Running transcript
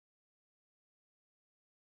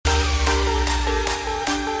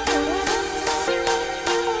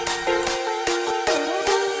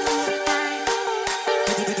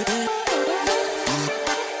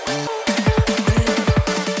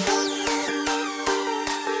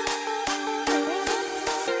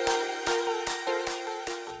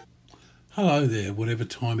Hello there, whatever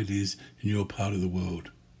time it is in your part of the world.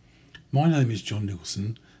 My name is John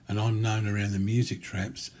Nicholson and I'm known around the music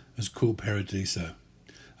traps as Cool Paradiso,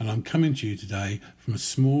 and I'm coming to you today from a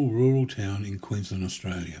small rural town in Queensland,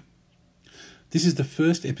 Australia. This is the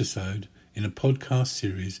first episode in a podcast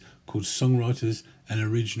series called Songwriters and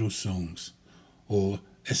Original Songs, or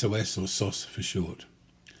SOS or SOS for short.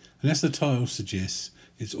 And as the title suggests,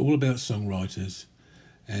 it's all about songwriters,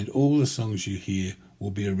 and all the songs you hear will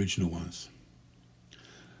be original ones.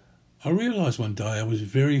 I realised one day I was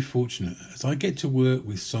very fortunate as I get to work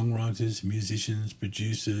with songwriters, musicians,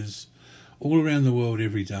 producers all around the world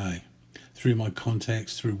every day, through my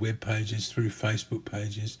contacts, through web pages, through Facebook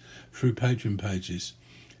pages, through Patreon pages.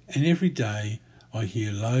 And every day I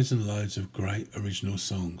hear loads and loads of great original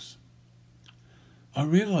songs. I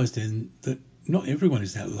realised then that not everyone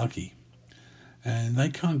is that lucky, and they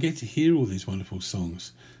can't get to hear all these wonderful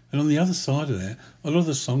songs. And on the other side of that, a lot of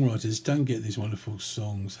the songwriters don't get these wonderful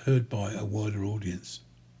songs heard by a wider audience.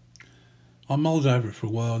 I mulled over it for a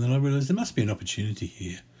while and then I realised there must be an opportunity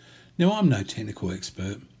here. Now, I'm no technical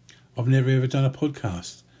expert. I've never ever done a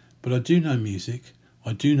podcast, but I do know music,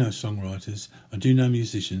 I do know songwriters, I do know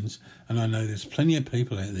musicians, and I know there's plenty of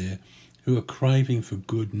people out there who are craving for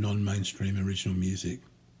good non-mainstream original music.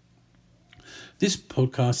 This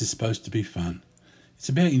podcast is supposed to be fun. It's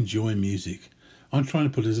about enjoying music. I'm trying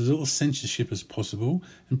to put as little censorship as possible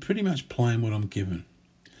and pretty much playing what I'm given.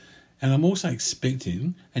 And I'm also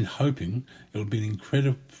expecting and hoping it'll be an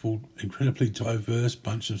incredibly diverse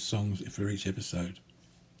bunch of songs for each episode.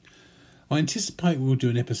 I anticipate we'll do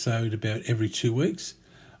an episode about every 2 weeks,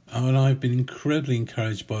 and I've been incredibly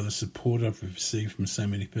encouraged by the support I've received from so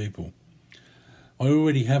many people. I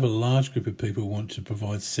already have a large group of people who want to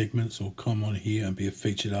provide segments or come on here and be a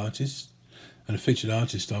featured artist. And a featured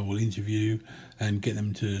artist I will interview and get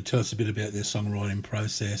them to tell us a bit about their songwriting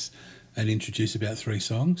process and introduce about 3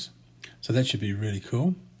 songs. So that should be really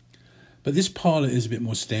cool. But this pilot is a bit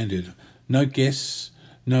more standard. No guests,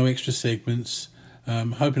 no extra segments.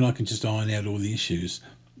 Hoping I can just iron out all the issues.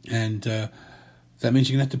 And that means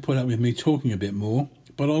you're going to have to put up with me talking a bit more,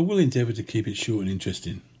 but I will endeavour to keep it short and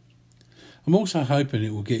interesting. I'm also hoping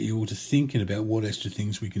it will get you all to thinking about what extra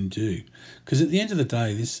things we can do, because at the end of the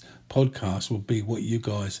day, this podcast will be what you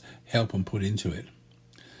guys help and put into it.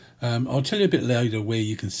 I'll tell you a bit later where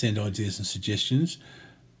you can send ideas and suggestions,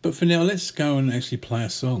 but for now, let's go and actually play a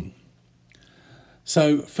song.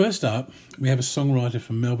 So first up, we have a songwriter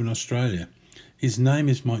from Melbourne, Australia. His name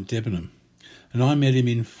is Mike Debenham, and I met him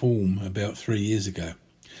in Form about 3 years ago.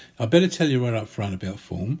 I better tell you right up front about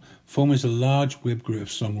Form. Form is a large web group of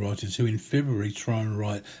songwriters who in February try and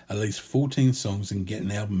write at least 14 songs and get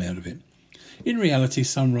an album out of it. In reality,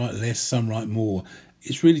 some write less, some write more.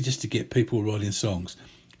 It's really just to get people writing songs.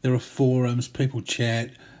 There are forums, people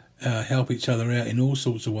chat, help each other out in all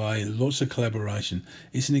sorts of ways, lots of collaboration.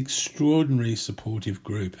 It's an extraordinarily supportive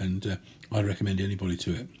group, and I recommend anybody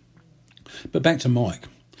to it. But back to Mike.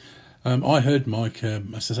 I heard Mike,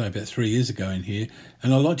 must I say, about 3 years ago in here,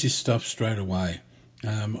 and I liked his stuff straight away.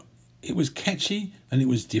 It was catchy and it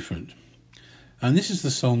was different. And this is the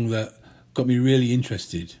song that got me really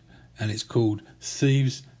interested, and it's called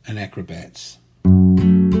Thieves and Acrobats.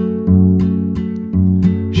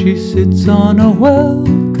 She sits on a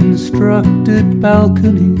well-constructed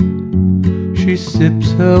balcony. She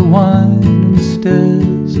sips her wine and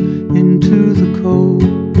stares into the cold,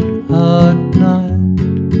 hard night.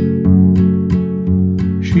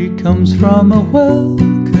 She comes from a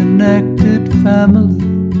well-connected family.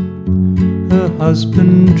 Her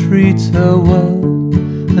husband treats her well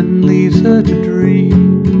and leaves her to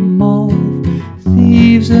dream of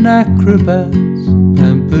thieves and acrobats,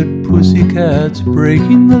 pampered pussycats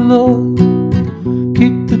breaking the law.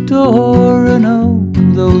 Kick the door and oh,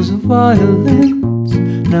 those violins.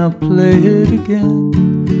 Now play it again,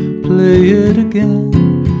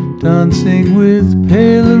 dancing with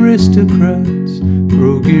pale aristocrats,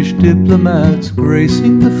 roguish diplomats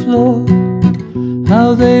gracing the floor.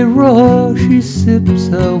 How they roar, she sips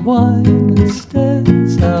her wine and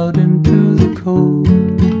stares out into the cold,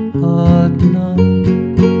 hard night.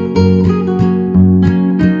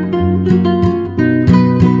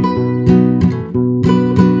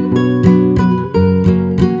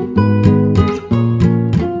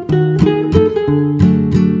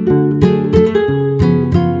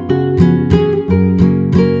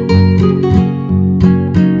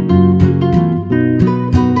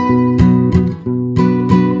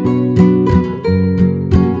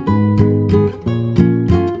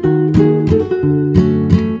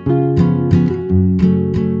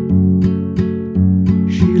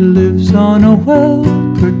 On a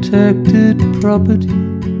well-protected property,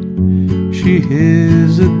 she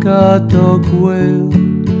hears a guard dog wail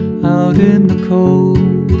out in the cold,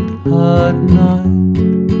 hard night.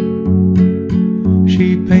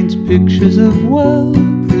 She paints pictures of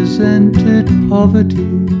well-presented poverty.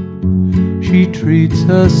 She treats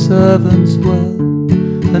her servants well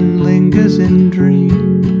and lingers in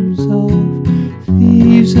dreams of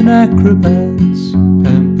thieves and acrobats,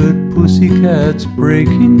 pampered pussycats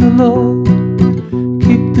breaking the law.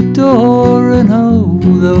 Kick the door and oh,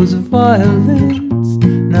 those violins.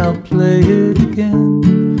 Now play it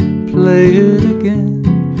again, play it again.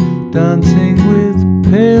 Dancing with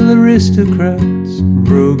pale aristocrats,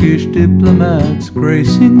 roguish diplomats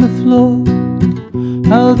gracing the floor.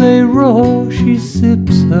 How they roar, she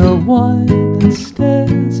sips her wine and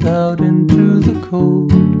stares out into the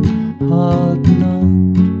cold, hard night.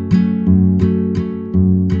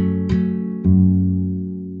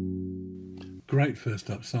 Great first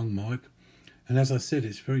up song, Mike. And as I said,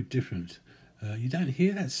 it's very different. You don't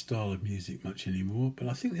hear that style of music much anymore, but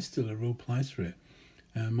I think there's still a real place for it.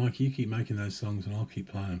 Mike, you keep making those songs and I'll keep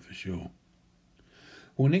playing them for sure.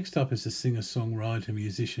 Well, next up is a singer-songwriter,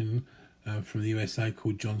 musician from the USA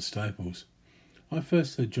called John Staples. I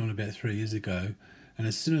first heard John about 3 years ago, and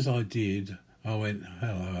as soon as I did, I went,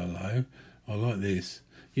 hello, I like this.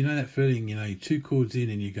 You know that feeling, you know, you're 2 chords in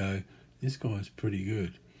and you go, this guy's pretty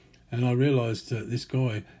good. And I realised that this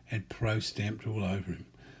guy had pro stamped all over him.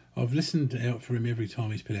 I've listened out for him every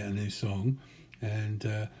time he's put out a new song, and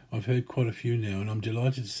I've heard quite a few now, and I'm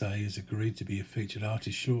delighted to say he's agreed to be a featured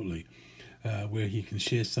artist shortly, where he can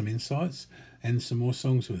share some insights and some more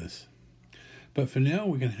songs with us. But for now,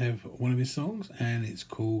 we're going to have one of his songs, and it's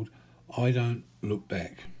called I Don't Look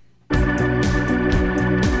Back.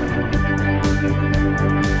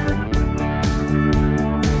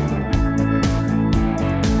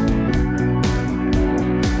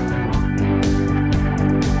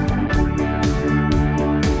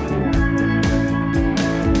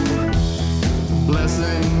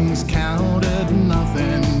 Blessings counted,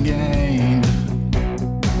 nothing gained.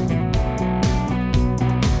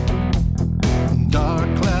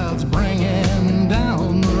 Dark clouds bringing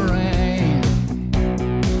down the rain.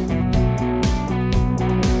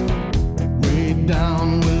 Weighed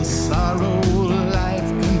down with sorrow, life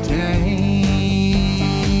contained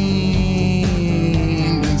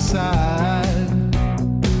inside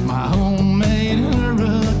my homemade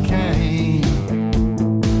hurricane.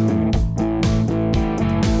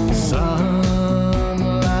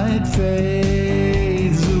 Sunlight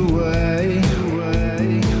fades away.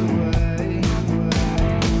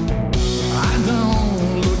 I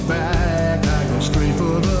don't look back, I go straight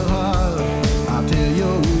for the heart. I'll tear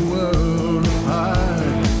your world apart.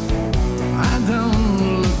 I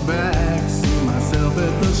don't look back, see myself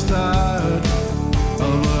at the start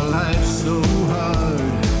of a life so hard.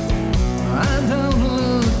 I don't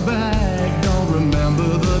look back, don't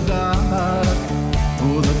remember the dark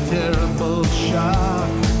or the terrible shock.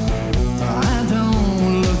 I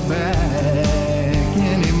don't look back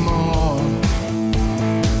anymore.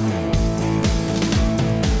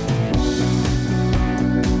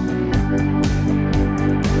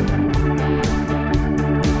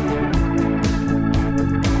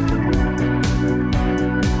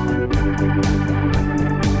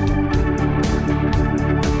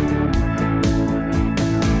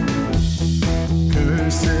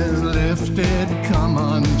 Curses lifted, come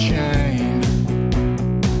unchained.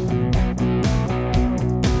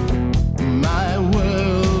 My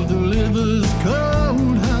world delivers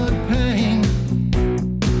cold, hard pain.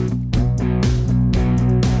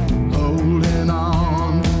 Holding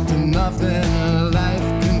on to nothing life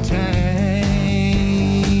contained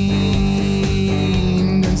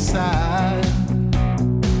inside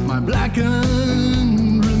my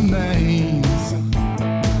blackened remains.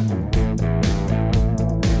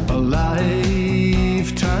 A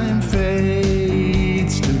lifetime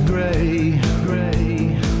fades to gray.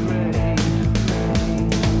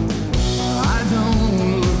 I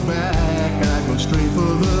don't look back, I go straight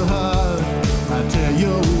for the heart. I tear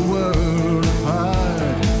your world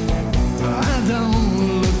apart. I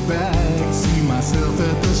don't look back, see myself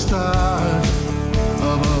at the start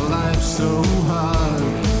of a life so hard.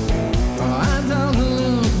 I don't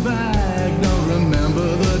look back, don't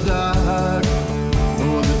remember the dark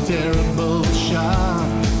or the terrible shock.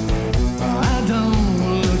 I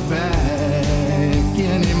don't look back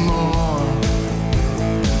anymore.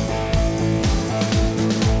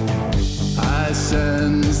 I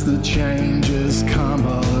sense the changes come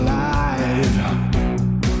alive.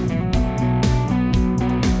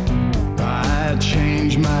 I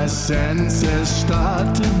change, my senses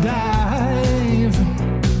start to dive.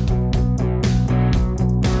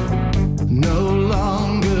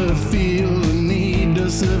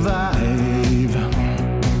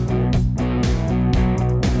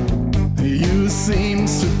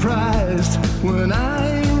 surprised when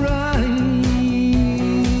I arrive.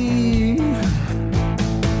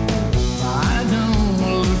 I don't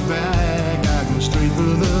look back, I go straight for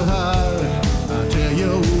the heart. I tear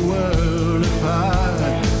your world apart.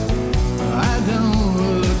 I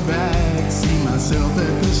don't look back, see myself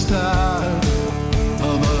at the start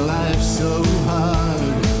of a life so hard.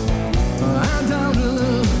 I don't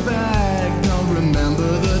look back, don't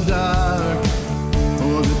remember the dark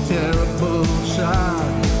or the terrible shock.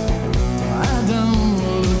 I don't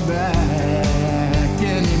look back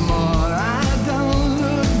anymore. I don't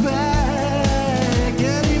look back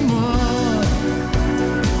anymore.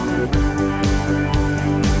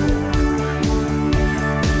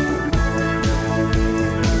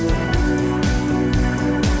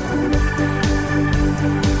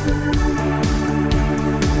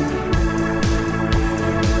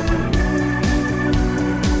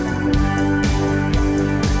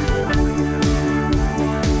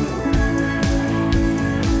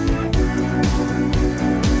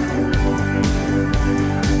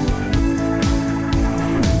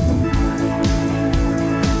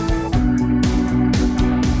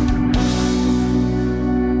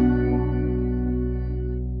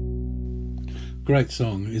 Great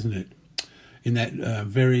song, isn't it? In that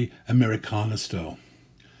very Americana style.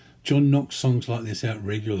 John knocks songs like this out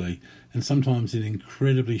regularly, and sometimes in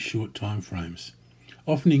incredibly short time frames.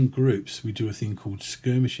 Often in groups, we do a thing called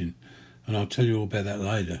skirmishing, and I'll tell you all about that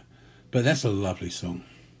later. But that's a lovely song.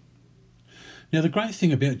 Now, the great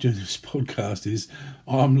thing about doing this podcast is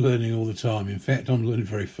I'm learning all the time. In fact, I'm learning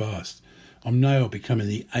very fast. I'm now becoming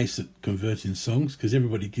the ace at converting songs because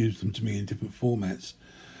everybody gives them to me in different formats.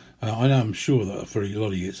 I know I'm sure that for a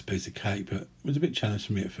lot of you it's a piece of cake, but it was a bit challenging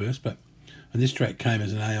for me at first. And this track came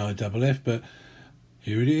as an AIFF, but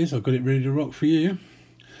here it is. I've got it ready to rock for you.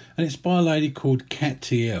 And it's by a lady called Cat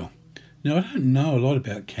TL. Now, I don't know a lot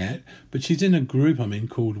about Cat, but she's in a group I'm in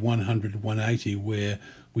called 100 180, where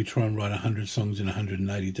we try and write 100 songs in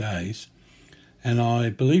 180 days. And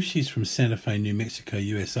I believe she's from Santa Fe, New Mexico,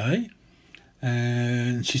 USA.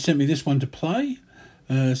 And she sent me this one to play.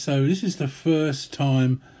 So this is the first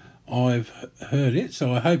time I've heard it,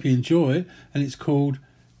 so I hope you enjoy it, and it's called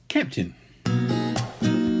Captain.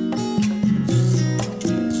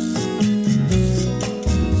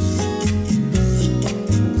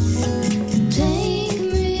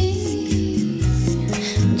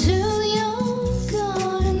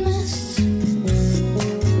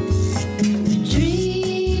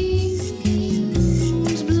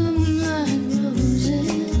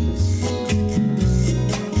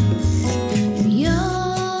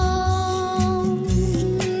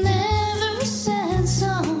 Never said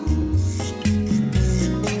so.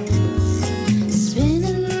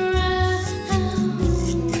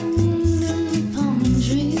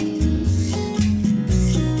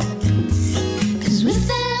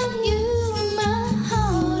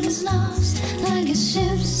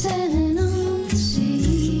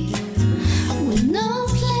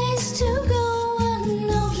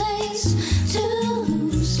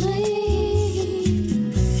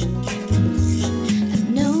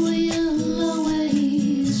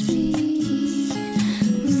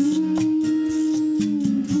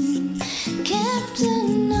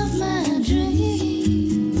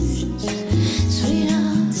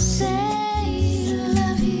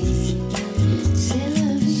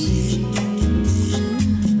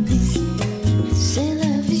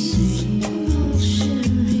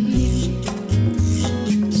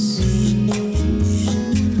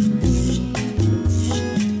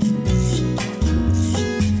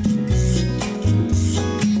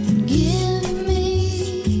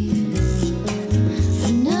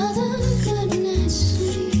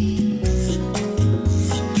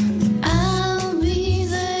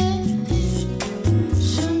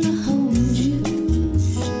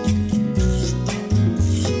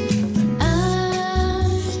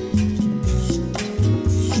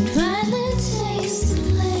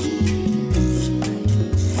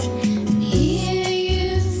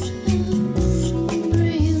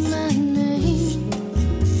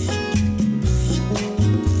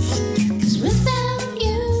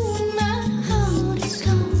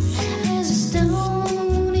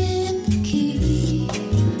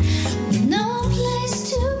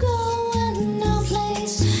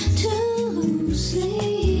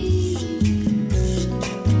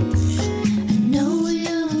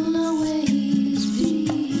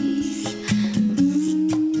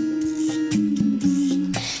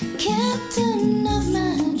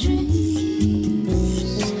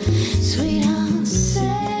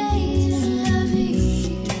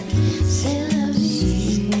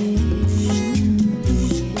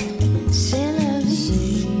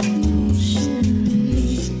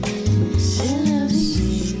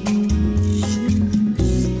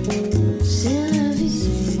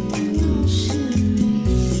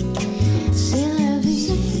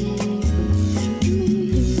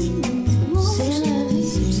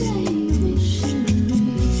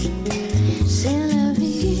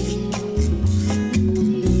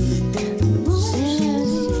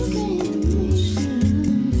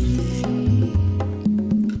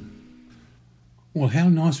 how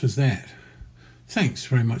nice was that? Thanks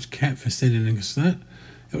very much, Kat, for sending us that.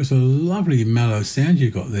 It was a lovely mellow sound you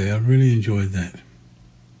got there. I really enjoyed that.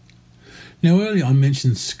 Now, earlier I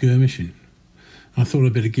mentioned skirmishing. I thought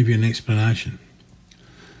I'd better give you an explanation.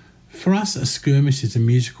 For us, a skirmish is a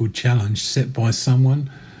musical challenge set by someone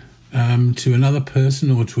to another person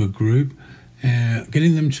or to a group,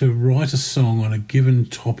 getting them to write a song on a given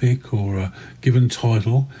topic or a given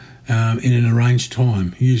title in an arranged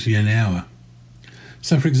time, usually an hour.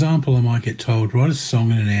 So, for example, I might get told, write a song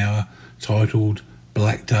in an hour titled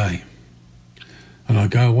Black Day. And I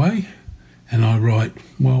go away and I write,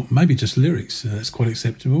 well, maybe just lyrics, that's quite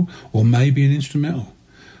acceptable, or maybe an instrumental.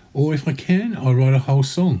 Or if I can, I write a whole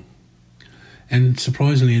song. And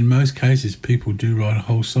surprisingly, in most cases, people do write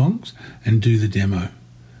whole songs and do the demo.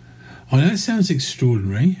 I know it sounds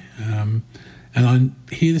extraordinary, and I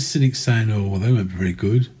hear the cynics saying, oh, well, they won't be very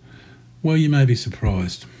good. Well, you may be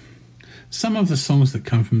surprised. Some of the songs that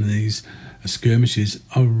come from these skirmishes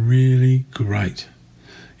are really great.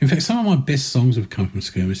 In fact, some of my best songs have come from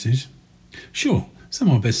skirmishes. Sure, some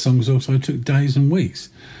of my best songs also took days and weeks.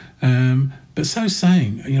 But so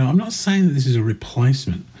saying, I'm not saying that this is a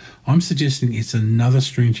replacement. I'm suggesting it's another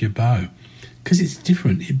string to your bow because it's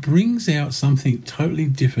different. It brings out something totally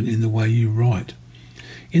different in the way you write.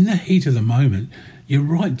 In the heat of the moment, you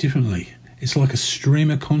write differently. It's like a stream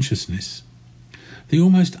of consciousness. The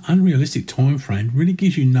almost unrealistic time frame really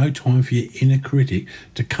gives you no time for your inner critic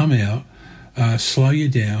to come out, slow you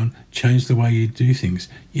down, change the way you do things.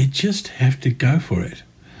 You just have to go for it.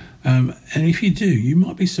 And if you do, you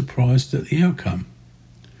might be surprised at the outcome.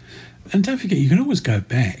 And don't forget, you can always go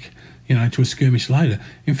back, to a skirmish later.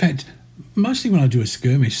 In fact, mostly when I do a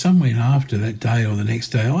skirmish, somewhere after that day or the next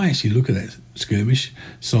day, I actually look at that skirmish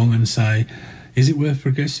song and say, is it worth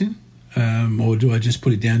progressing? Or do I just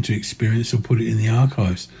put it down to experience or put it in the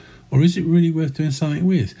archives? Or is it really worth doing something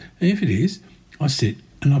with? And if it is, I sit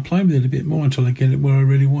and I play with it a bit more until I get it where I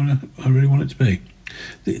really want it to be.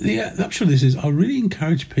 The upshot of this is I really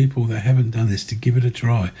encourage people that haven't done this to give it a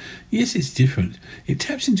try. Yes, it's different. It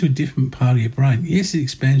taps into a different part of your brain. Yes, it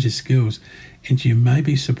expands your skills, and you may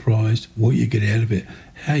be surprised what you get out of it.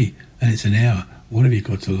 Hey, and it's an hour. What have you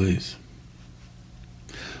got to lose?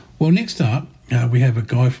 Well, next up, we have a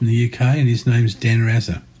guy from the UK, and his name's Dan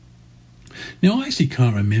Razza. Now, I actually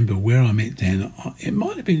can't remember where I met Dan. It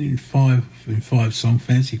might have been in Five Song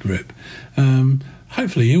Fancy Group.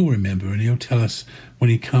 Hopefully he'll remember and he'll tell us when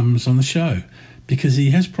he comes on the show, because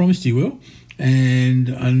he has promised he will, and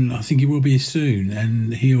I think he will be soon,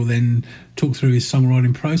 and he'll then talk through his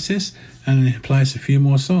songwriting process and play us a few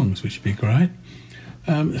more songs, which would be great.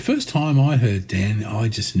 The first time I heard Dan, I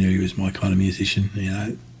just knew he was my kind of musician.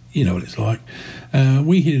 You know what it's like.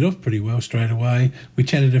 We hit it off pretty well straight away. We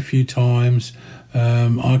chatted a few times.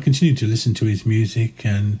 I continued to listen to his music,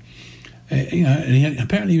 and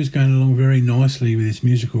apparently he was going along very nicely with his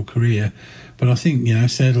musical career. But I think,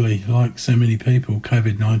 sadly, like so many people,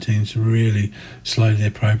 COVID-19's really slowed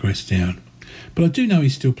their progress down. But I do know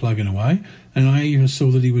he's still plugging away, and I even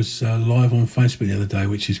saw that he was live on Facebook the other day,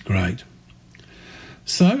 which is great.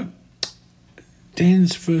 So,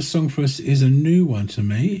 Dan's first song for us is a new one to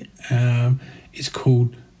me. It's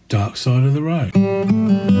called Dark Side of the Road.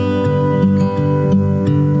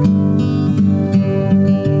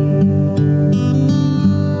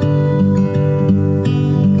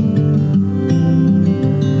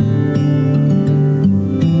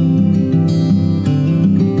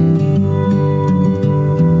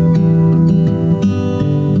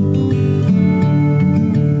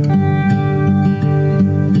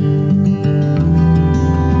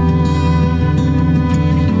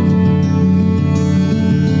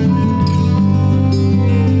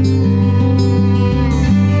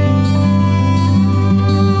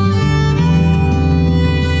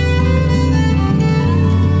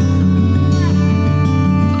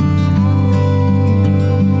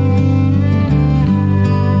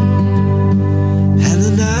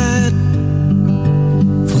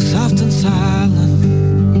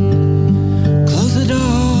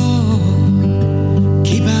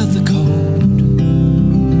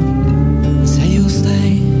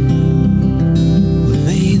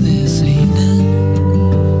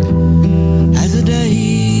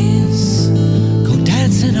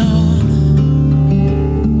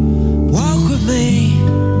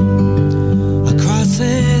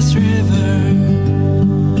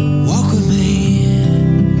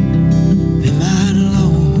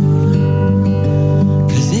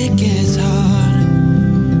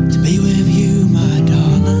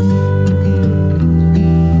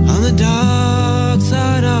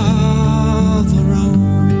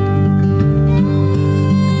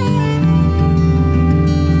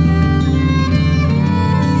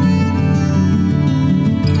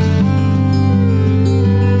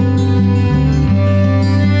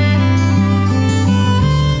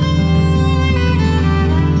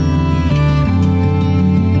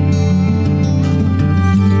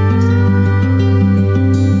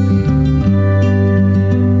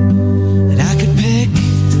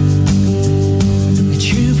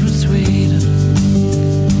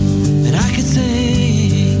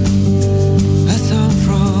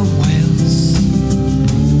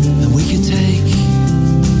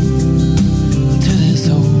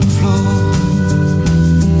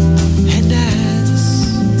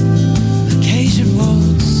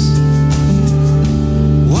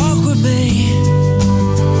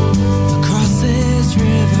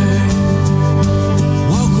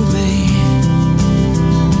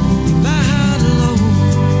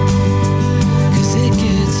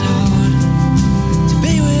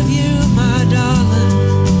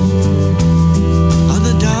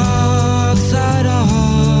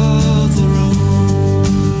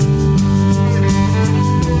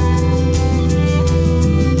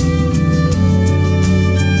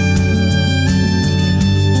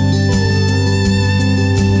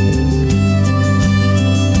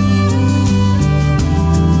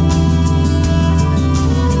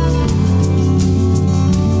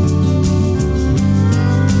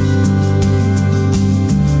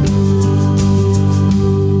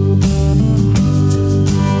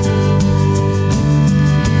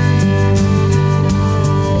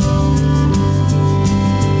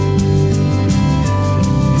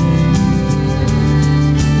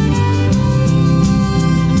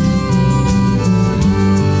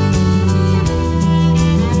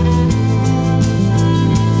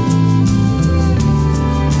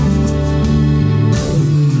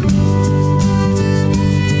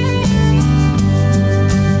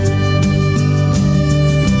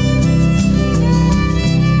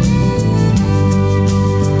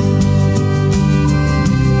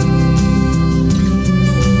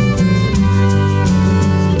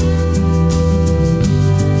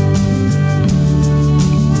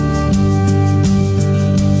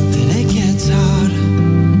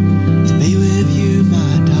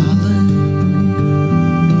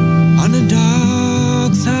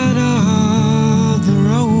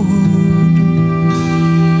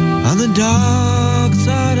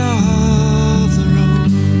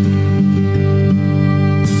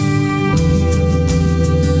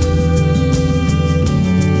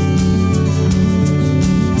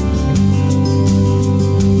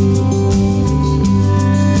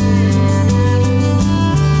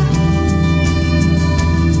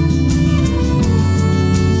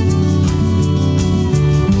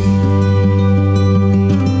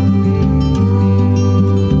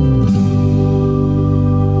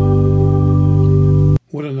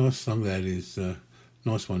 nice song that is.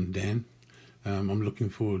 Nice one, Dan. I'm looking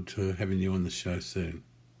forward to having you on the show soon.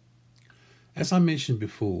 As I mentioned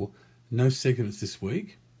before, no segments this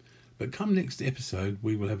week, but come next episode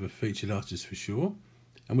we will have a featured artist for sure,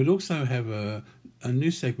 and we'll also have a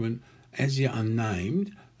new segment, as yet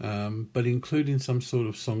unnamed, but including some sort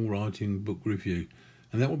of songwriting book review,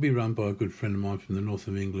 and that will be run by a good friend of mine from the north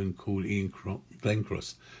of England called Ian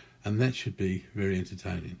Glencross, and that should be very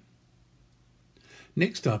entertaining.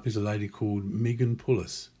 Next up is a lady called Megan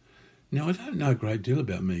Pullis. Now, I don't know a great deal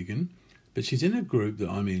about Megan, but she's in a group that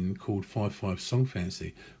I'm in called 5-5 Song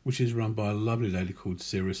Fancy, which is run by a lovely lady called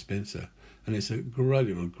Sarah Spencer, and it's a great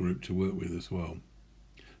little group to work with as well.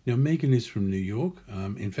 Now, Megan is from New York.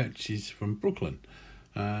 In fact, she's from Brooklyn.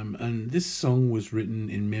 And this song was written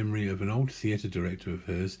in memory of an old theatre director of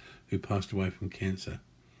hers who passed away from cancer.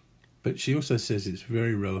 But she also says it's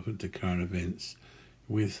very relevant to current events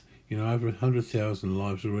with, over 100,000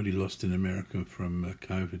 lives already lost in America from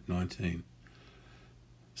COVID-19.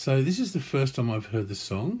 So this is the first time I've heard the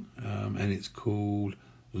song, and it's called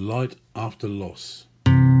Light After Loss.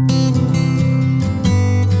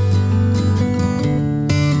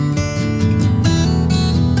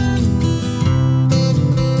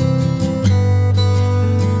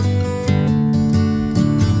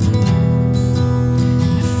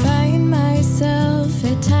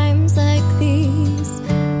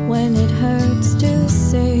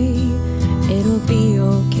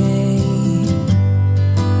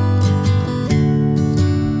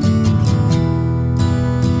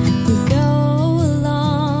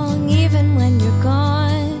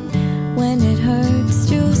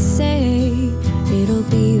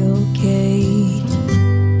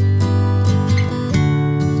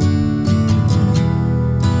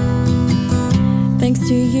 Thanks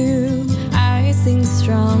to you, I sing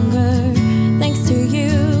stronger. Thanks to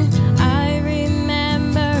you, I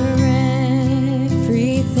remember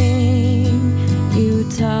everything you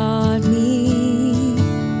taught me.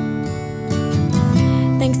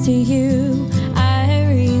 Thanks to you, I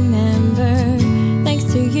remember. Thanks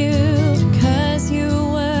to you, 'cause you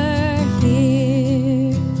were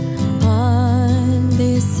here on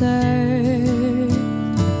this earth.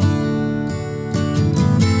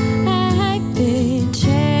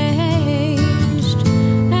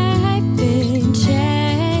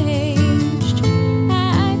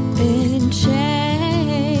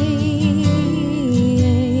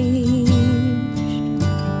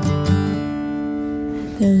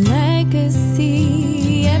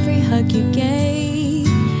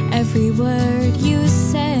 Every word you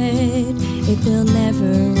said, it will never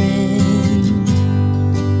end.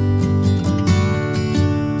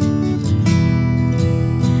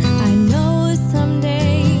 I know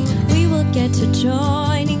someday we will get to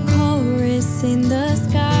join in chorus in the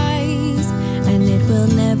skies, and it will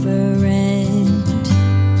never end.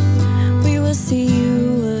 We will see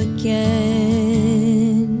you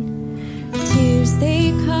again. Tears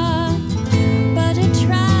they come, but I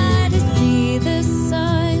try to see the sun.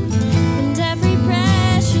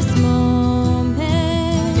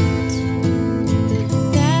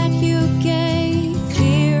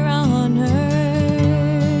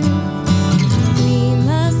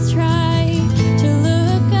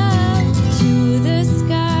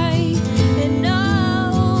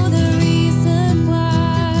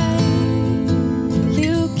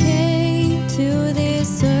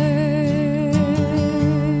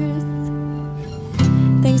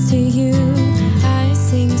 Thanks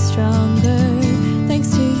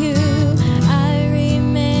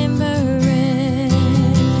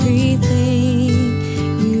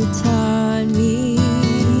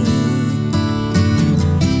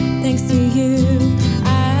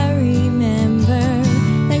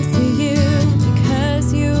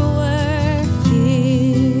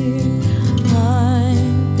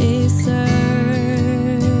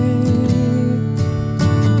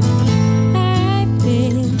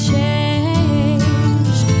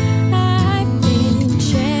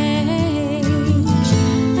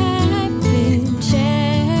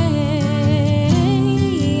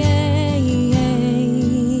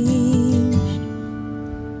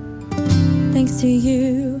to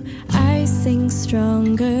you, I sing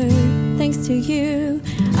stronger. Thanks to you,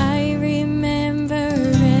 I remember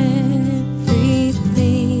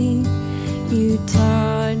everything you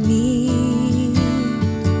taught me.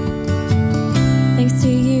 Thanks to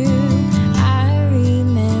you, I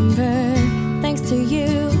remember. Thanks to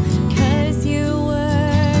you, 'cause you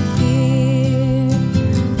were here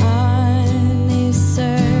on this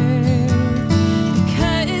earth.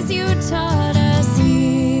 Because you taught us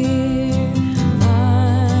here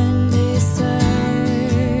on this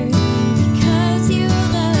earth. Because you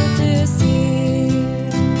love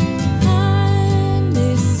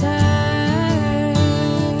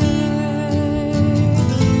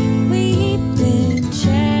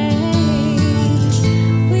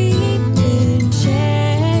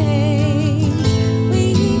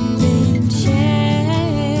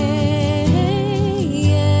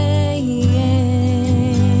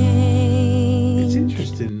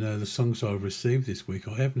songs I've received this week,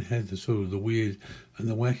 I haven't had the sort of the weird and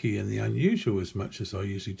the wacky and the unusual as much as I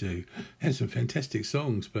usually do. Had some fantastic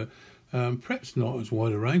songs, but perhaps not as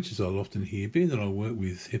wide a range as I'll often hear, being that I work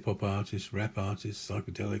with hip-hop artists, rap artists,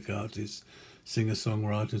 psychedelic artists,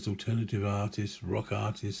 singer-songwriters, alternative artists, rock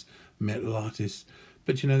artists, metal artists.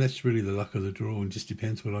 But, you know, that's really the luck of the draw, and just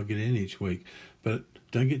depends what I get in each week. But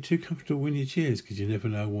don't get too comfortable in your chairs, because you never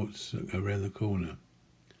know what's around the corner.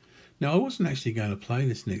 Now, I wasn't actually going to play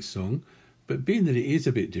this next song, but being that it is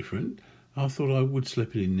a bit different, I thought I would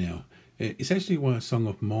slip it in now. It's actually a song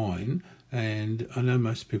of mine, and I know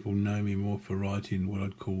most people know me more for writing what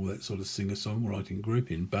I'd call that sort of singer-songwriting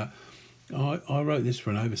grouping, but I wrote this for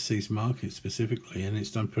an overseas market specifically, and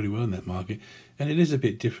it's done pretty well in that market, and it is a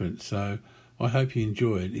bit different, so I hope you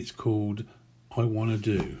enjoy it. It's called I Wanna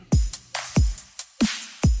Do.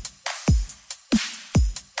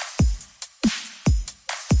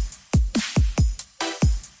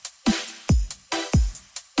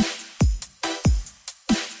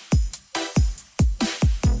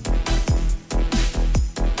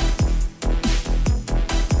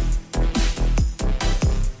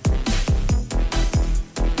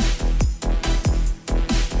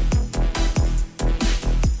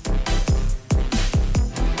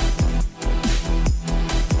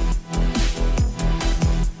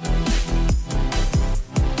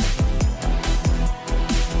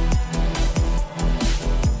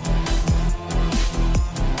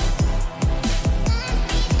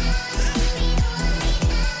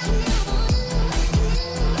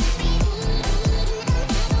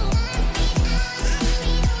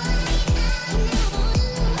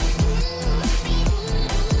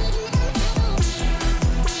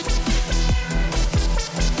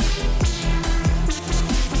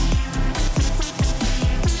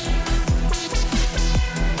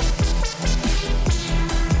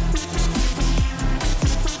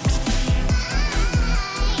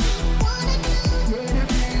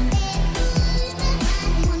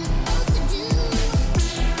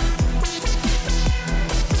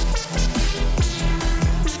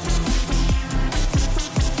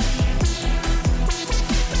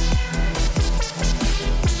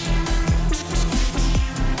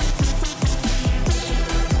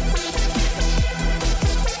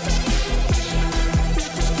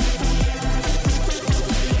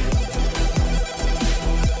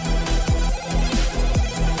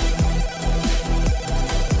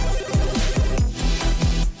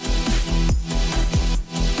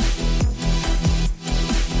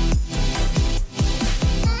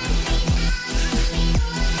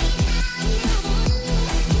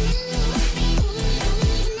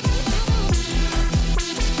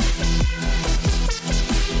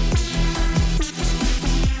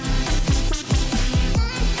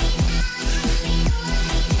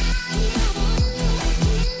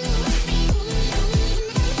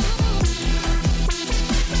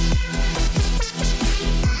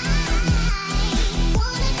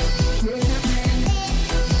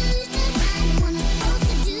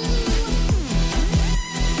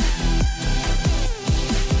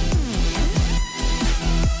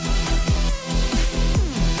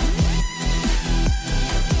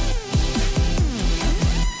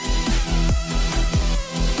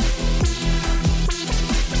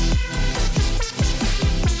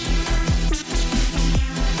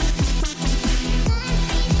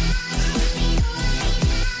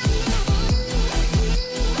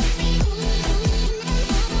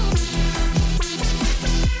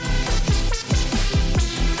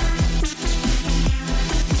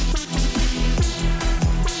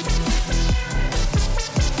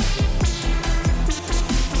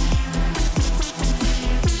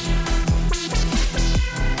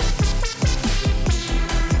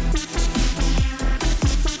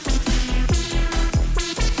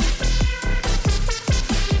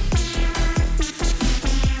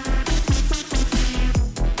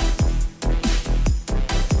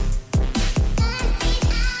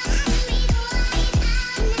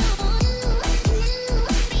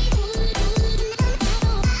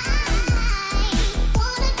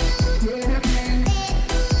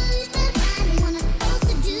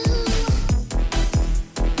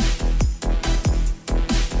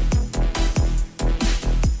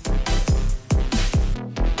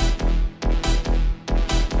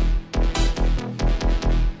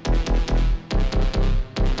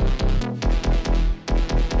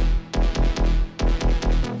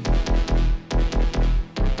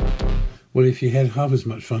 Well, if you had half as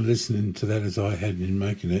much fun listening to that as I had in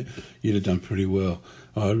making it, you'd have done pretty well.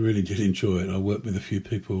 I really did enjoy it. I worked with a few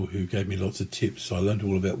people who gave me lots of tips. I learned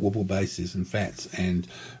all about wobble basses and fats and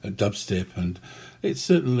dubstep, and it's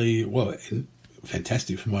certainly, well,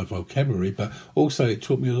 fantastic for my vocabulary, but also it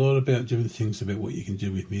taught me a lot about different things about what you can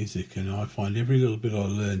do with music, and I find every little bit I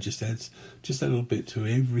learn just adds just a little bit to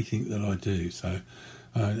everything that I do. So,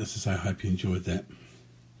 as I say, I hope you enjoyed that.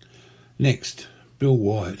 Next, Bill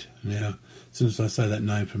White. Now, as soon as I say that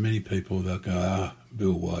name, for many people, they'll go,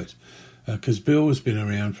 Bill White. Because Bill has been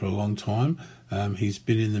around for a long time. He's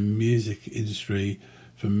been in the music industry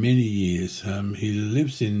for many years. He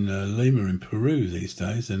lives in Lima in Peru these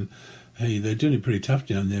days, and they're doing it pretty tough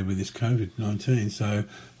down there with this COVID-19. So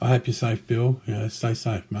I hope you're safe, Bill. Stay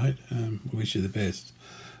safe, mate. Wish you the best.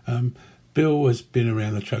 Bill has been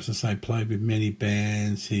around the traps, and say, played with many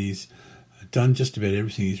bands. He's done just about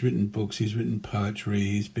everything. He's written books, he's written poetry,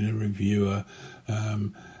 he's been a reviewer,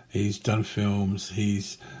 he's done films,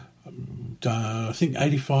 he's done, I think,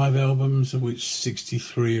 85 albums, of which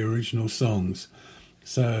 63 original songs.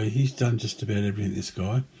 So he's done just about everything, this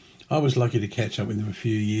guy. I was lucky to catch up with him a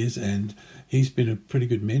few years, and he's been a pretty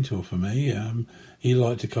good mentor for me. He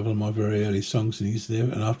liked a couple of my very early songs, and he's there.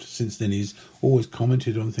 And since then, he's always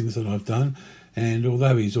commented on things that I've done. And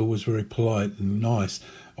although he's always very polite and nice,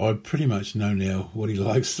 I pretty much know now what he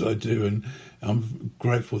likes that I do, and I'm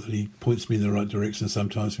grateful that he points me in the right direction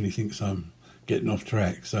sometimes when he thinks I'm getting off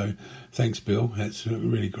track. So thanks, Bill. That's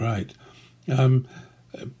really great.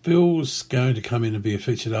 Bill's going to come in and be a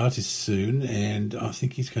featured artist soon, and I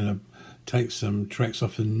think he's going to take some tracks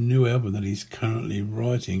off a new album that he's currently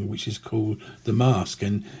writing, which is called The Mask,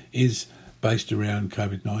 and is based around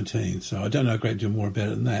COVID-19. So I don't know a great deal more about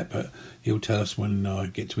it than that, but he'll tell us when I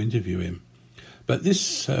get to interview him. But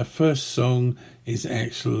this first song is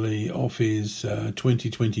actually off his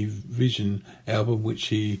 2020 Vision album, which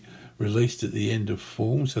he released at the end of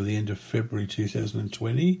Form, so the end of February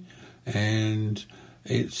 2020, and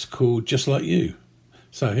it's called Just Like You.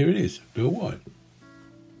 So here it is, Bill White.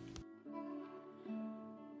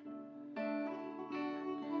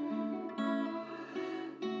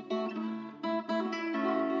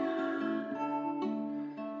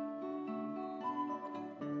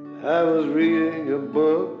 I was reading a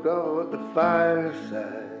book on the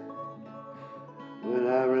fireside when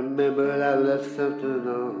I remembered I left something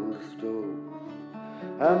on the stove.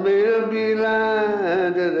 I made a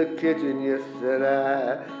beeline to the kitchen, yes, said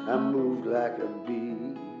I moved like a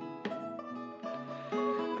bee.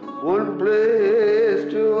 From one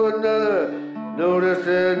place to another,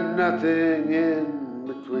 noticing nothing in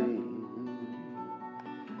between.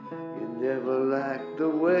 You never liked the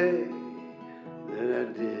way that I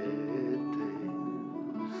did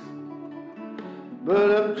things, but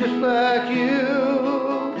I'm just like you,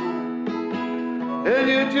 and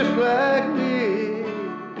you're just like me.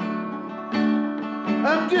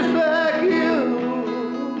 I'm just like you,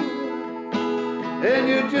 and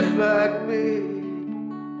you're just like me.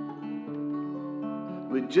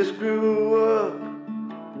 We just grew up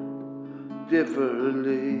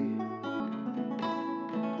differently.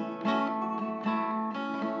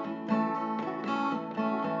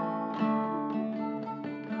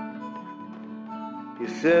 You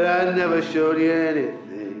said I never showed you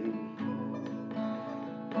anything.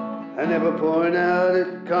 I never point out a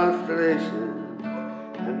constellation.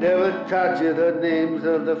 I never taught you the names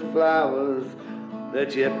of the flowers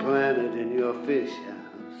that you planted in your fish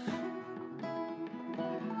house.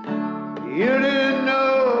 You didn't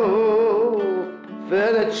know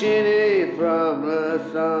fettuccine from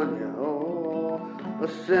lasagna or a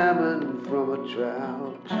salmon from a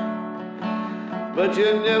trout. But you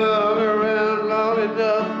never hung around long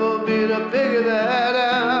enough for me to figure that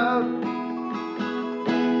out.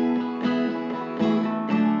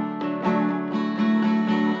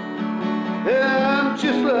 Yeah, I'm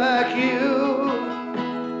just like you,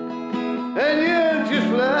 and you're just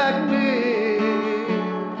like me.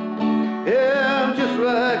 Yeah, I'm just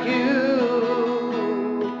like you,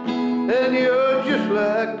 and you're just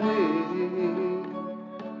like me.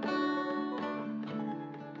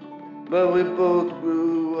 But we both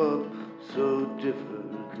grew up so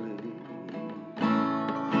differently.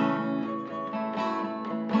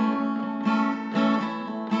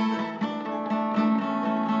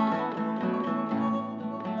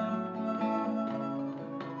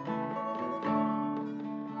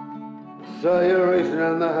 Saw you racing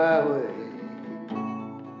on the highway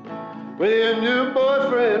with your new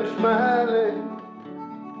boyfriend smiling.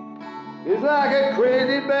 He's like a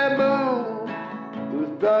crazy baboon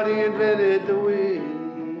who thought he invented the wheel.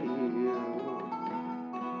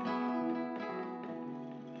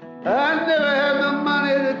 I never had the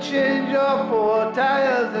money to change your 4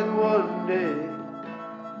 tires in one day,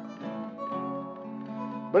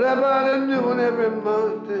 but I bought a new one every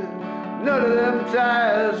month and none of them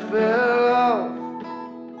tires fell off.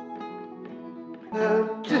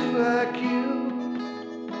 I'm just like you,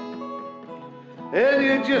 and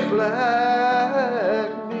you're just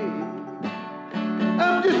like me.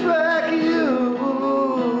 I'm just like you,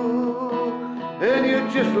 and you're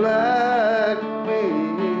just like me.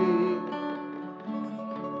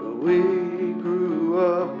 But we grew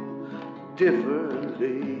up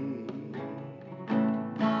differently.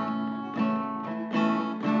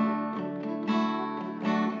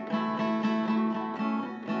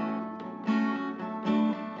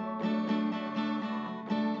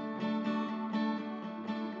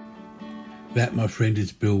 That, my friend,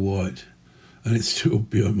 is Bill White, and it's still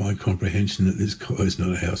beyond my comprehension that this guy is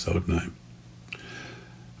not a household name.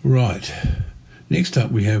 Right, next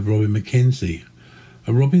up we have Robin McKenzie.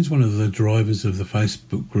 Robin's one of the drivers of the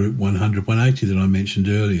Facebook group 100 180 that I mentioned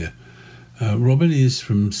earlier. Robin is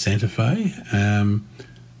from Santa Fe.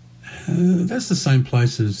 That's the same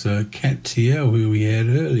place as Kat TL, who we had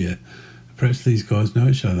earlier. Perhaps these guys know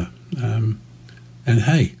each other. And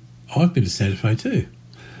hey, I've been to Santa Fe too.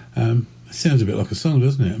 It sounds a bit like a song,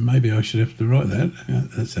 doesn't it? Maybe I should have to write that.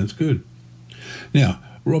 That sounds good. Now,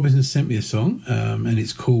 Robin has sent me a song, and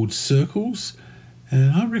it's called Circles.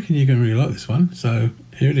 And I reckon you're going to really like this one. So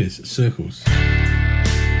here it is, Circles.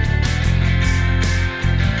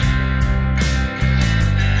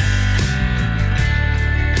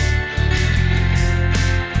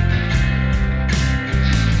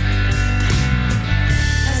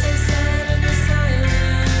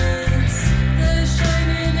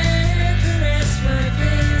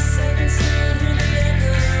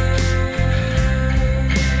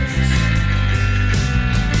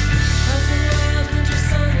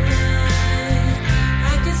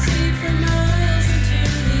 I could see for miles.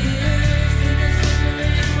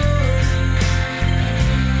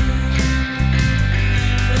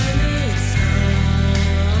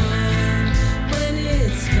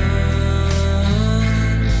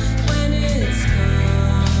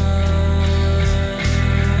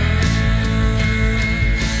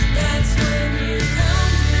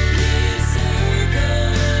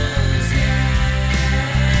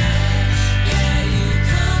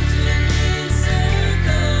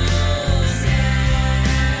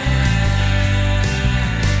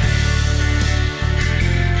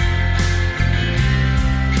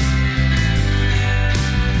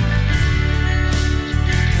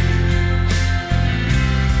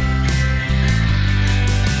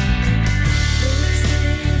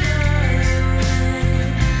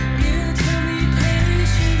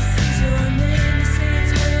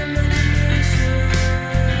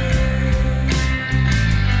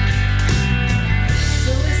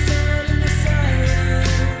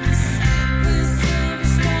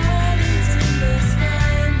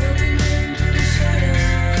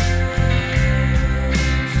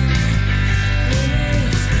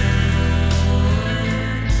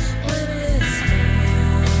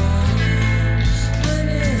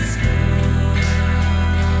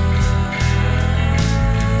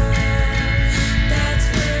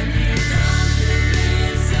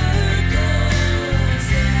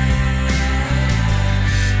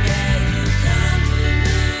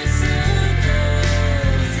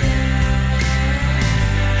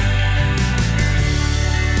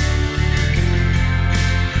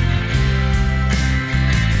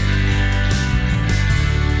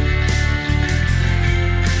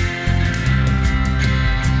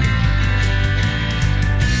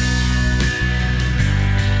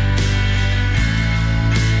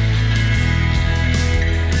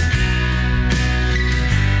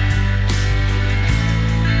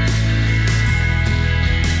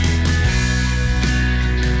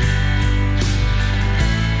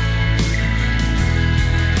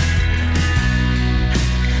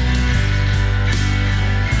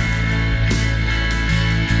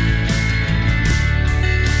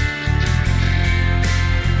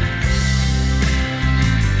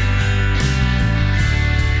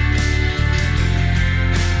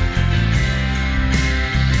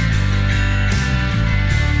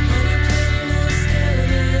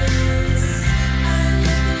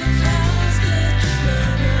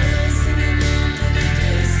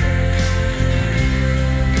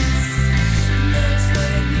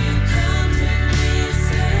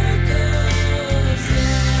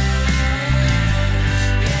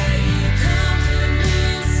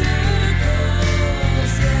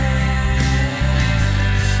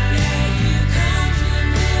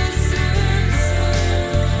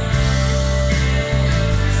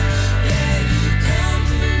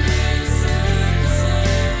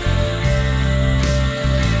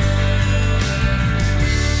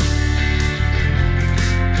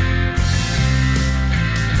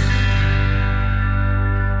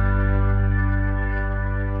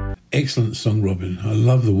 Excellent song, Robin. I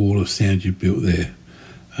love the wall of sound you built there.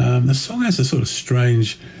 The song has a sort of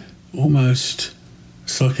strange, almost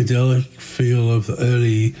psychedelic feel of the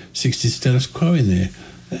early 60s Status Quo in there.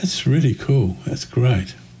 That's really cool. That's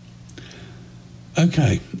great.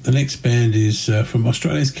 Okay, the next band is from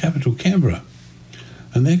Australia's capital, Canberra,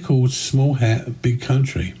 and they're called Small Hat, Big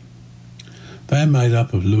Country. They are made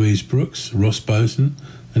up of Louise Brooks, Ross Boson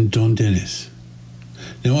and Don Dennis.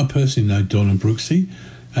 Now, I personally know Don and Brooksy,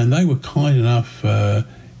 and they were kind enough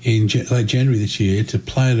in late January this year to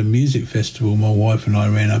play at a music festival my wife and I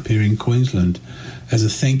ran up here in Queensland as a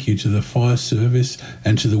thank you to the fire service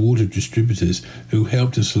and to the water distributors who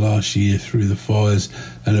helped us last year through the fires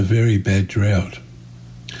and a very bad drought.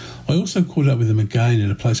 I also caught up with them again at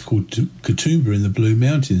a place called Katoomba in the Blue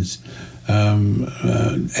Mountains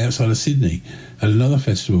outside of Sydney at another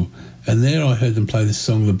festival, and there I heard them play the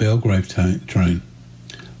song The Belgrave Train.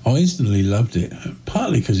 I instantly loved it,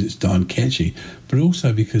 partly because it's darn catchy, but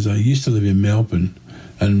also because I used to live in Melbourne,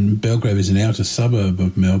 and Belgrave is an outer suburb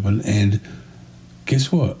of Melbourne, and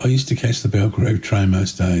guess what? I used to catch the Belgrave train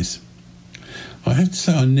most days. I have to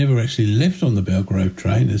say I never actually left on the Belgrave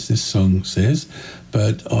train, as this song says,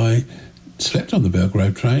 but I slept on the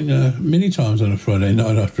Belgrave train many times on a Friday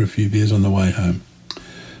night after a few beers on the way home.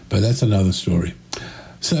 But that's another story.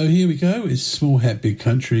 So here we go. It's Small Hat, Big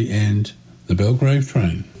Country and the Belgrave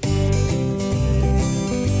Train.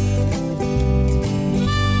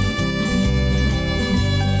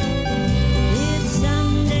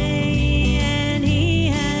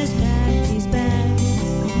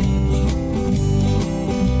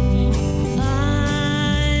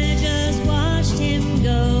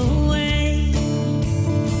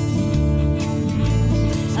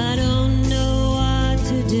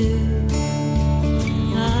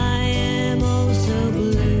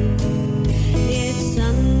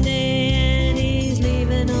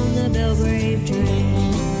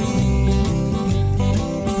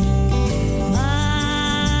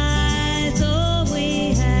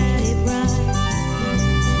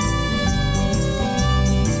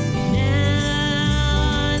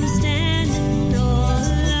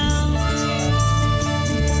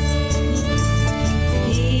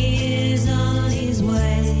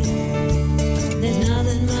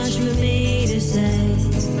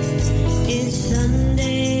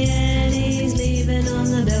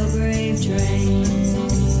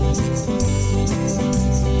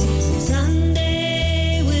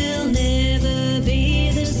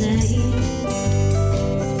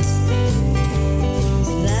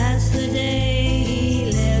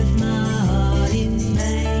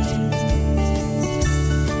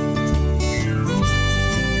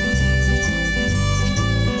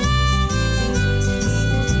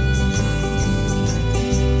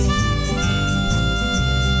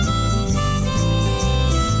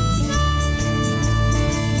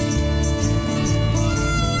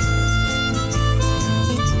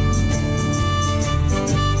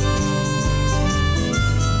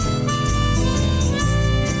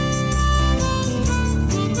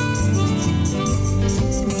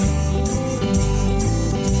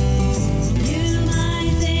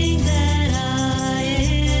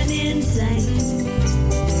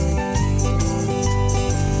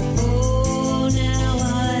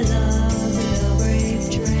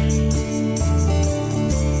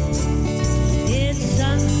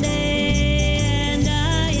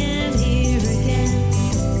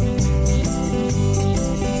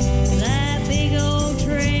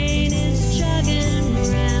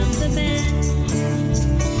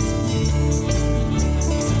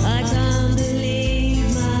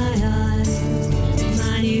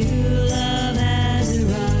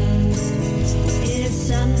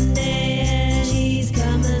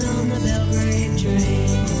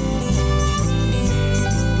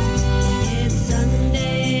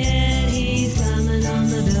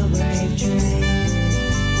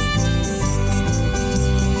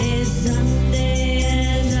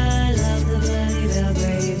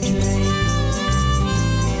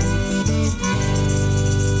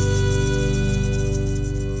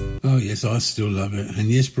 I still love it. And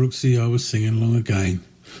yes, Brooksy, I was singing along again.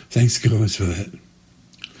 Thanks, guys, for that.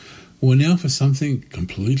 Well, now for something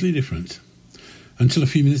completely different. Until a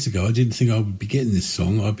few minutes ago, I didn't think I would be getting this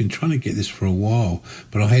song. I've been trying to get this for a while,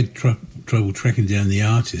 but I had trouble tracking down the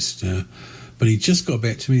artist. But he just got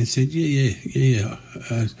back to me and said, yeah,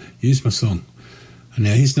 use my song. And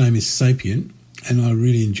now his name is Sapient, and I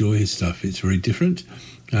really enjoy his stuff. It's very different.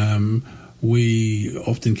 We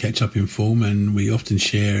often catch up in form, and we often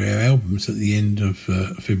share our albums at the end of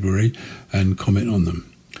February and comment on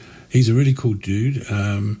them. He's a really cool dude.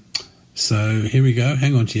 So here we go.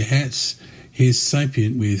 Hang on to your hats. Here's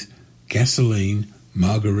Sapient with Gasoline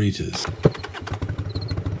Margaritas.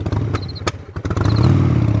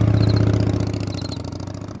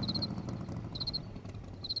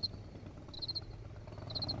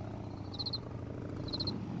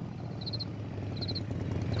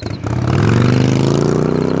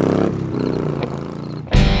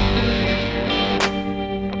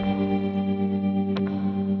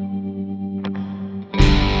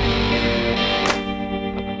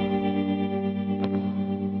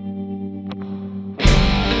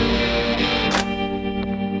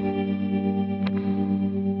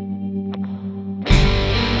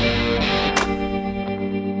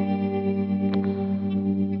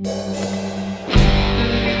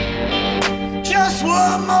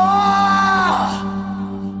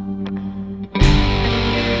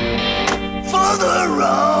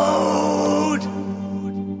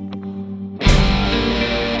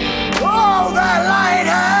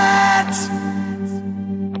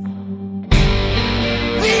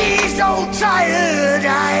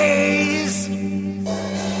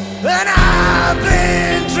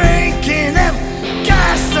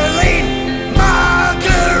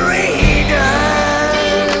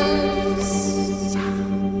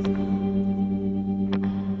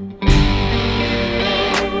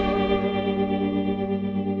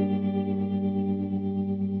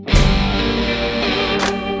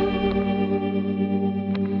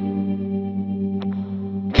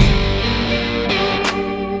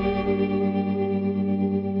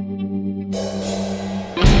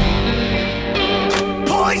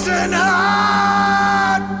 Poison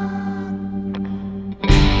heart,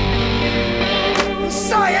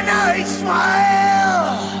 cyanide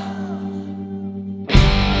smile.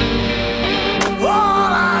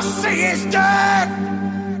 All I see is dirt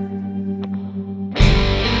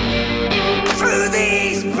through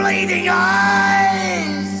these bleeding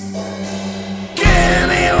eyes. Give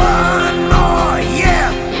me one more, yeah.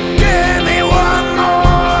 Give me one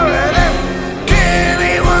more of them. Give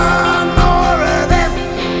me one more of them.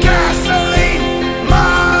 Gasoline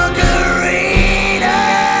margaritas.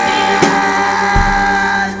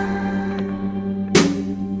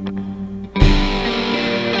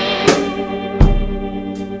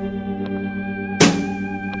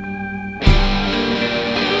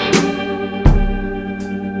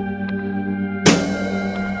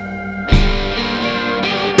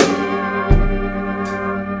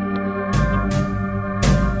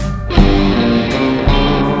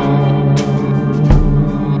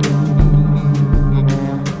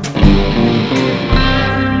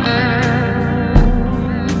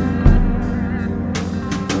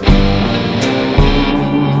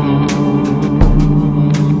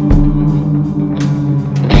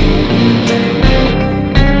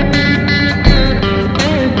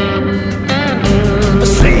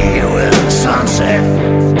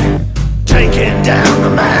 Taking down the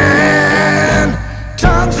man,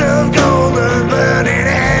 tons of gold and burning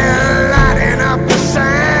air, lighting up the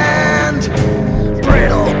sand.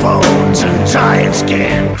 Brittle bones and tired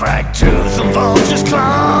skin, cracked tooth and vulture's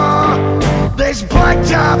claw. This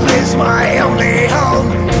blacktop is my only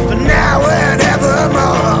home for now and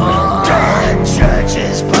evermore. Dead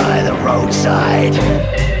churches by the roadside,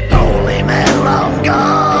 holy men long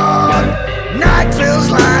gone. Night feels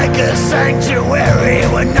like a sanctuary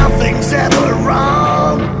where nothing's ever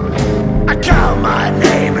wrong. I call my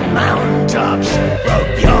name in mountaintops,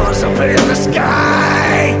 wrote yours up in the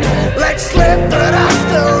sky. Let's slip that I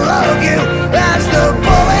still love you as the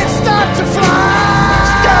bullets start to fly.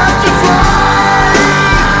 Start to fly.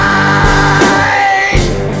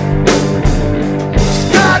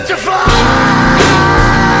 Start to fly.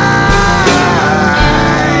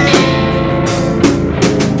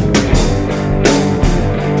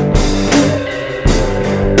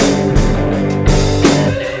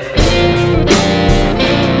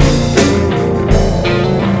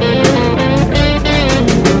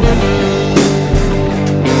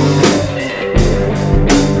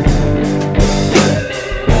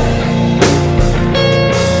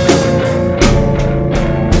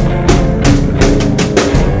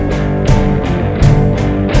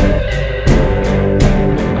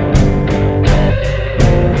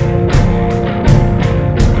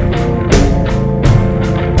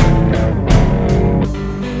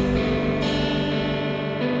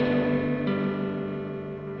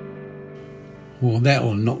 Well, that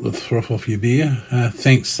will knock the froth off your beer.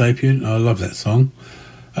 Thanks, Sapient. I love that song.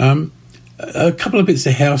 A couple of bits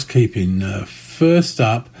of housekeeping. First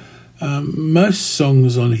up, most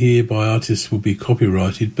songs on here by artists will be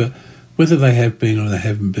copyrighted, but whether they have been or they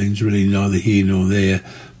haven't been is really neither here nor there.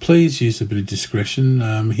 Please use a bit of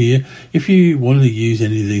discretion here. If you want to use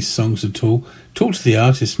any of these songs at all, talk to the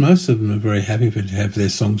artists. Most of them are very happy to have their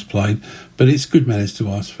songs played, but it's good manners to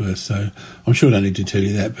ask first, so I'm sure I don't need to tell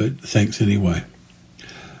you that, but thanks anyway.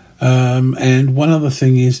 And one other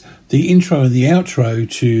thing is the intro and the outro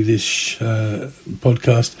to this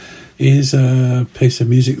podcast is a piece of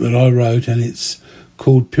music that I wrote, and it's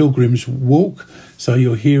called Pilgrim's Walk, so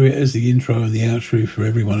you'll hear it as the intro and the outro for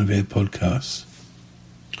every one of our podcasts.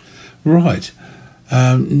 Right,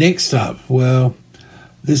 next up, well,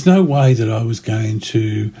 there's no way that I was going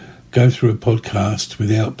to go through a podcast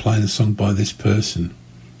without playing a song by this person.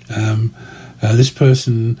 This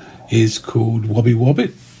person is called Wobbie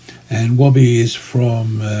Wobbit, and Wobbie is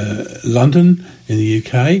from London in the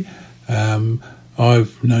UK.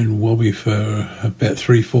 I've known Wobbie for about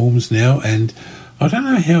 3 forms now, and I don't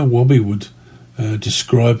know how Wobbie would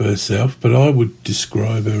describe herself, but I would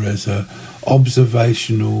describe her as a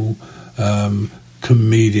observational,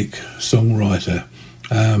 comedic songwriter.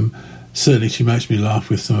 Certainly she makes me laugh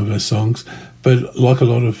with some of her songs, but like a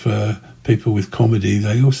lot of people with comedy,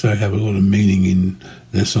 they also have a lot of meaning in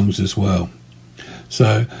their songs as well.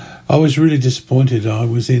 So I was really disappointed. I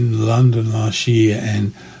was in London last year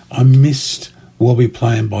and I missed Wobbie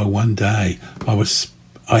playing by one day.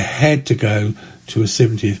 I had to go to a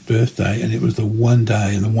 70th birthday, and it was the one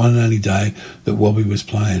day and the one and only day that Wobbie was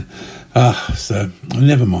playing. So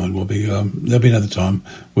never mind, Wobbie. There'll be another time.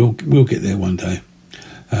 We'll get there one day.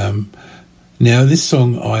 Now this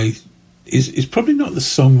song is probably not the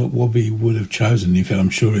song that Wobbie would have chosen. In fact, I'm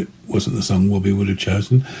sure it wasn't the song Wobbie would have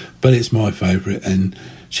chosen, but it's my favourite, and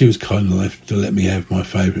she was kind enough to let me have my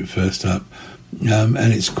favourite first up.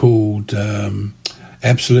 And it's called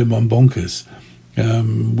Absolute Bonkers.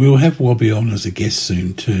 We'll have Wobbie on as a guest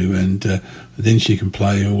soon too, and then she can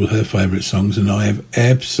play all her favourite songs, and I have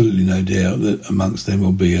absolutely no doubt that amongst them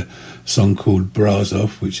will be a song called Bras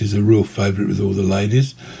Off, which is a real favourite with all the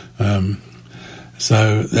ladies.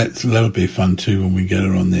 So that'll be fun too when we get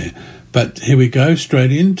her on there. But here we go,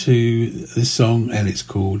 straight into this song, and it's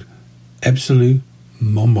called Absolute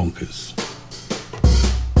Bonkers.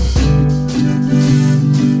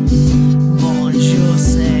 Bonjour,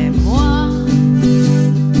 c'est moi,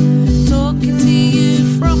 talking to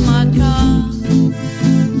you from my car.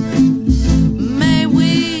 May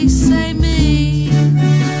we say me,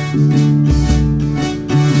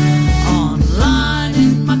 online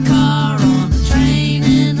in my car, on a train,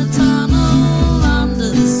 in a tunnel, under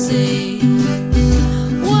the sea.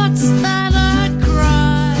 What's that I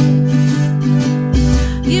cry?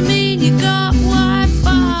 You mean you got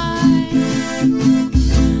Wi-Fi?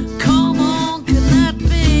 Come on, can that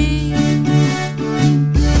be?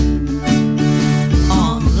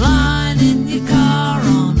 Online in your car,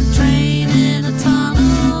 on a train, in a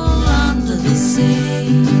tunnel, under the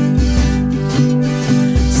sea.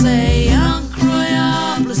 C'est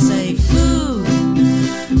incroyable, c'est fou,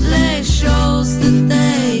 les choses that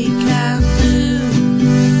they can do.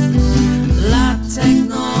 La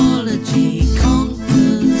technology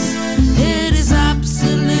conquers, it is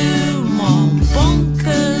absolument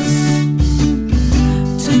bonkers.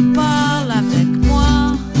 Tu parles avec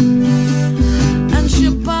moi, and je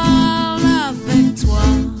parle avec toi.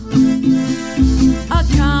 I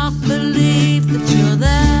can't believe that you're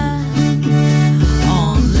there.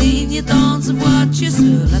 En ligne dans une voiture,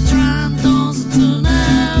 sur la tram, dans un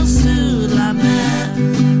tunnel, sous la mer.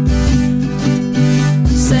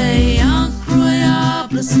 C'est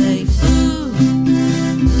incroyable, c'est fou,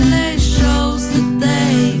 les choses that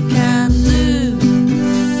they can do.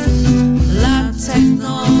 La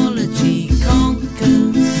technology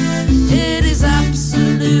conquers, it is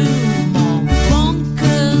absolute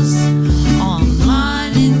bonkers.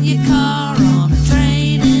 Online in your car, on a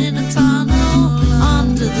train, in a tunnel,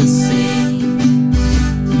 under the sea.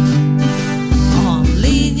 En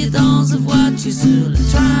ligne dans une voiture, sur le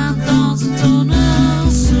train, dans un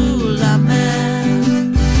tunnel, sous la mer.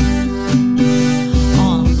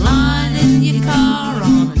 Online in your car,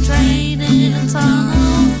 on a train, in a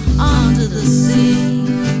tunnel, under the sea.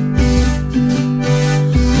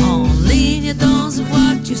 En ligne dans une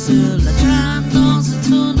voiture, sur le train, dans un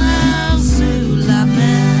tunnel, sous la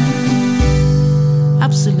mer.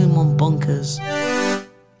 Absolument bonkers.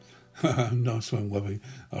 Nice one, Wobbie.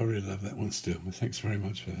 I really love that one still. Thanks very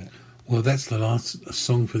much for that. Well, that's the last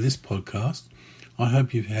song for this podcast. I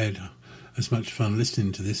hope you've had as much fun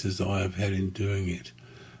listening to this as I have had in doing it.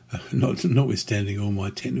 Notwithstanding all my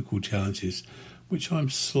technical challenges, which I'm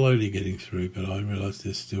slowly getting through, but I realise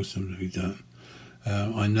there's still some to be done.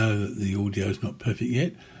 I know that the audio is not perfect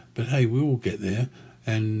yet, but hey, we will get there,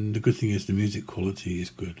 and the good thing is the music quality is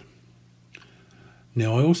good.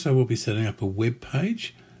 Now, I also will be setting up a web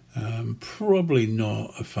page Probably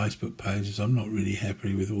not a Facebook page, as I'm not really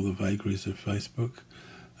happy with all the vagaries of Facebook.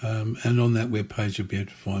 And on that webpage you'll be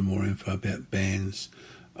able to find more info about bands,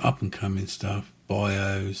 up and coming stuff,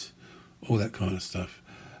 bios, all that kind of stuff.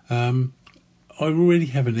 I already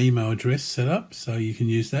have an email address set up, so you can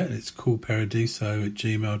use that. It's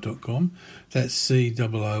coolparadiso@gmail.com. That's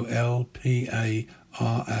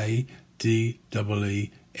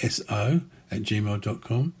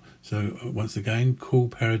COOLPARADEESO@gmail.com. So once again,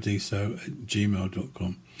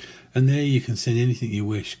 coolparadiso@gmail.com. And there you can send anything you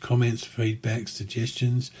wish, comments, feedback,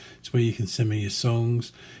 suggestions. It's where you can send me your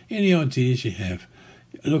songs, any ideas you have.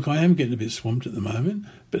 Look, I am getting a bit swamped at the moment,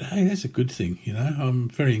 but hey, that's a good thing, you know. I'm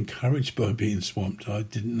very encouraged by being swamped. I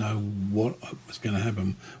didn't know what was going to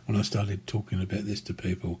happen when I started talking about this to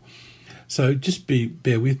people. So just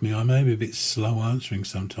bear with me. I may be a bit slow answering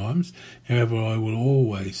sometimes. However, I will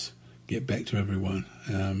always get back to everyone.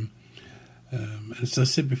 As I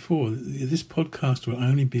said before, this podcast will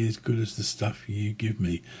only be as good as the stuff you give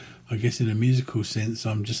me. I guess in a musical sense,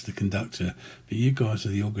 I'm just the conductor, but you guys are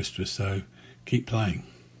the orchestra, so keep playing.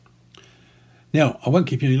 Now, I won't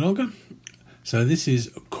keep you any longer. So this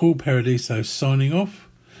is Cool Paradiso signing off.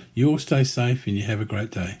 You all stay safe and you have a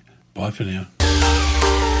great day. Bye for now.